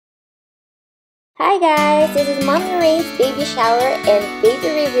Hi guys, this is Mommy Rain's baby shower and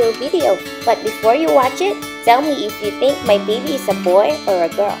baby reveal video. But before you watch it, tell me if you think my baby is a boy or a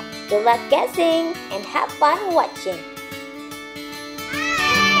girl. Good luck guessing and have fun watching.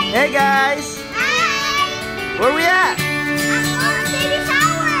 Hey guys! Hi! Where we at? I'm on a baby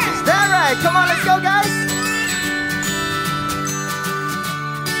shower! Is that right? Come on, let's go guys!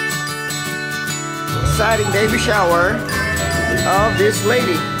 Exciting baby shower of this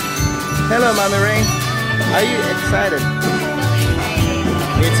lady. Hello, Mommy Rain. Are you excited?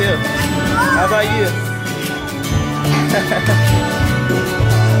 Me too. How about you?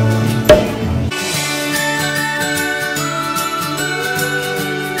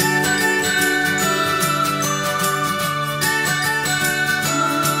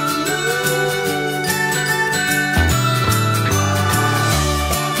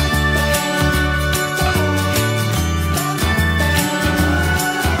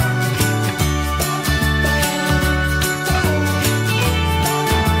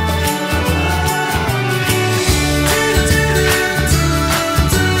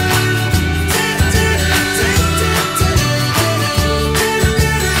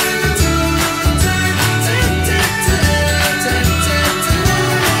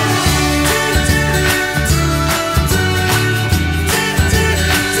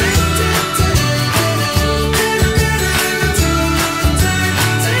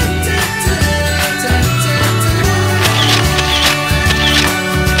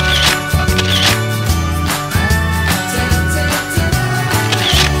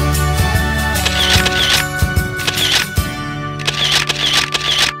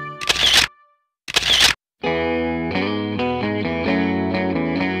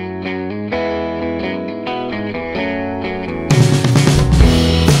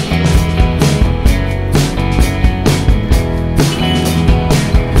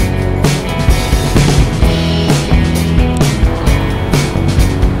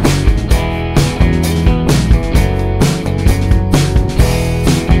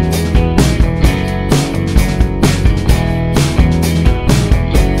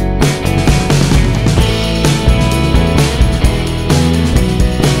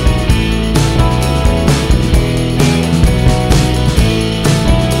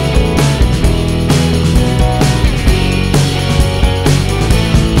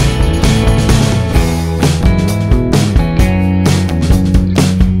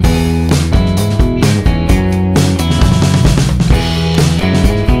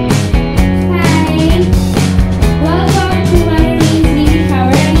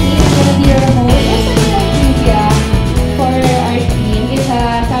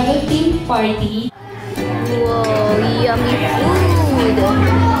 Party. Whoa, yummy food for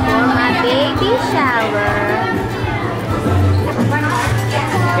my baby shower.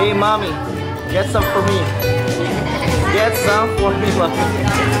 Hey mommy, get some for me. Get some for me, mommy.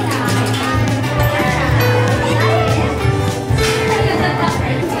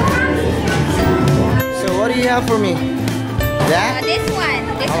 So what do you have for me? That? This one.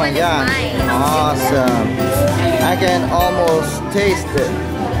 This oh one my God. is mine. Awesome. I can almost taste it.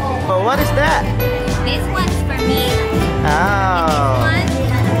 But what is that? This one's for me. Oh. And this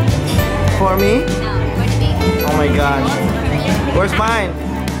one? For me? No, for the baby. Oh my gosh. Where's mine?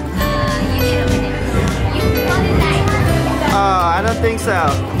 You need a minute. You want it like? Oh, I don't think so.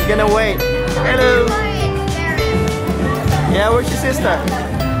 I'm gonna wait. Hello. Yeah, where's your sister?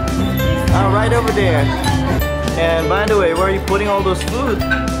 Oh, right over there. And by the way, where are you putting all those food?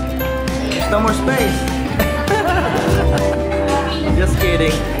 There's no more space. Just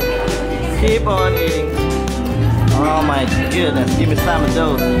kidding. Keep on eating. Oh my goodness, give me some of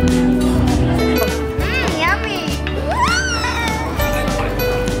those. Yummy.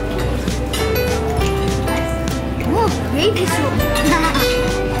 Ooh, baby soup.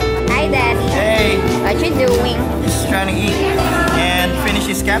 Hi, Daddy. Hey, What you doing? just trying to eat and finish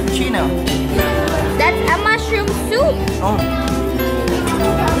his cappuccino. That's a mushroom soup. Oh,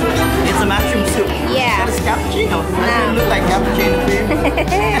 it's a mushroom soup. Yeah. That is cappuccino. Doesn't it look like cappuccino to you?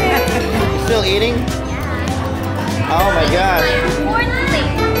 Still eating? Oh my gosh.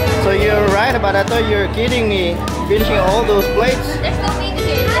 So you're right about that. I thought you were kidding me. Finishing all those plates. There's no baby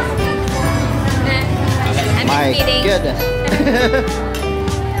here. I'm My just kidding. goodness.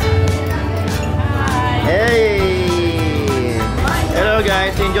 Hey. Hello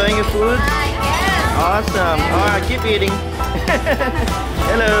guys, enjoying your food? Awesome. Alright, keep eating.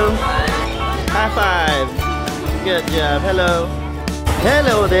 Hello. High five. Good job. Hello.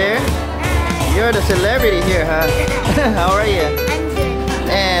 Hello there. You're the celebrity here, huh? How are you? I'm good.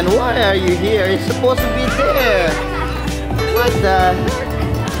 And why are you here? You're supposed to be there. What the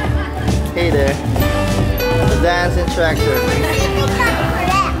heck? Hey there. dancing tractor.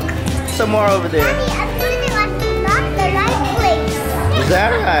 Some more over there. I'm sitting on not the right place. Is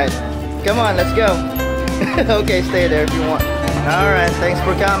that right? Come on, let's go. Okay, stay there if you want. Alright, thanks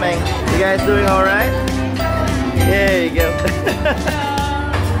for coming. You guys doing alright? There you go.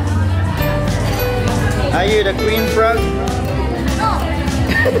 Are you the queen frog?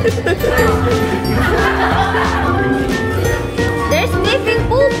 They're sniffing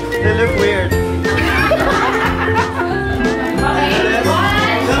poop. They look weird.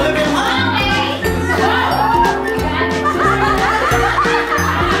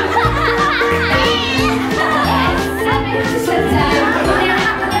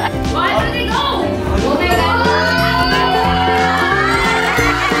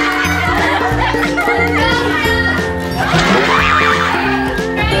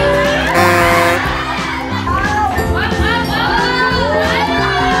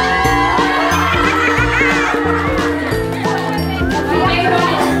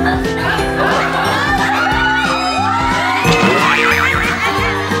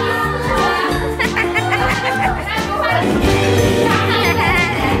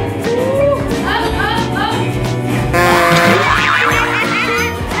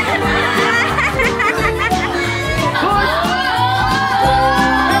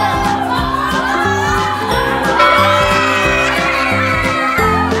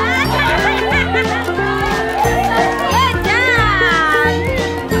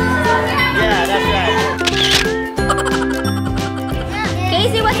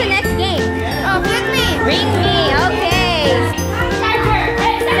 KAYCEE, what's the next game? Oh, bring me. Bring me, okay. Charger.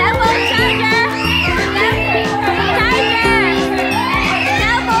 Cell phone charger. Charger.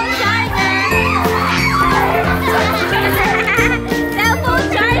 Cell phone charger. Cell phone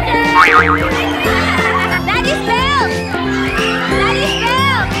charger. That is belt. That is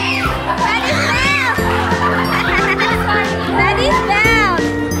belt. That is belt. That is belt.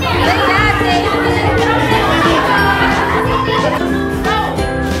 Good job, KAYCEE.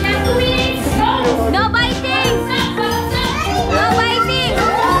 No biting! No biting!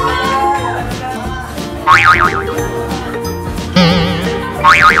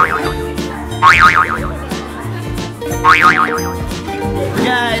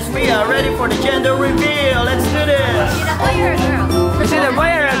 Guys, we are ready for the gender reveal. Let's do this. Is it a boy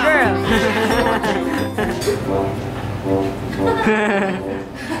or a girl? Is it a boy or a girl?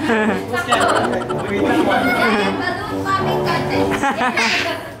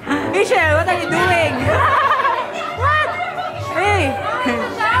 Michelle, what are you doing? What? Hey!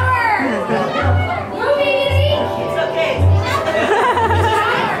 It's okay.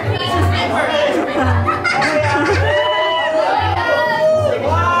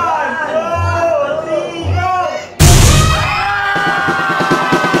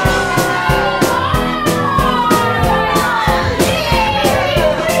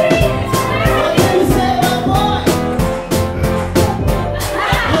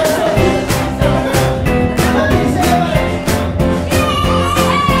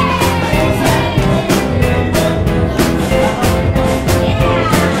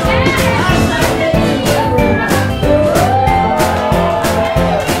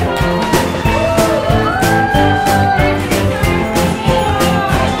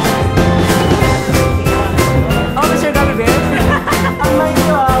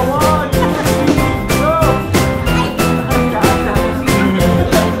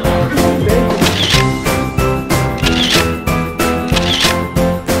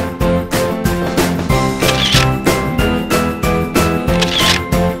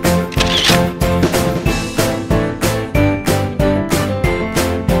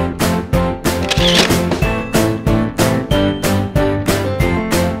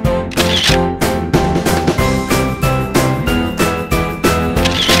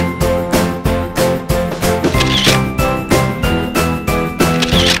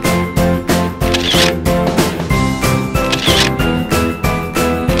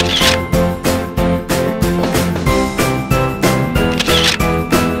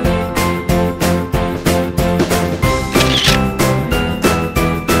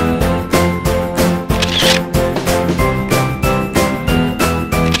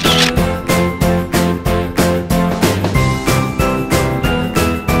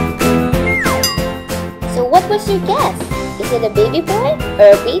 What's your guess? Is it a baby boy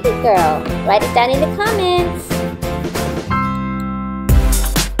or a baby girl? Write it down in the comments.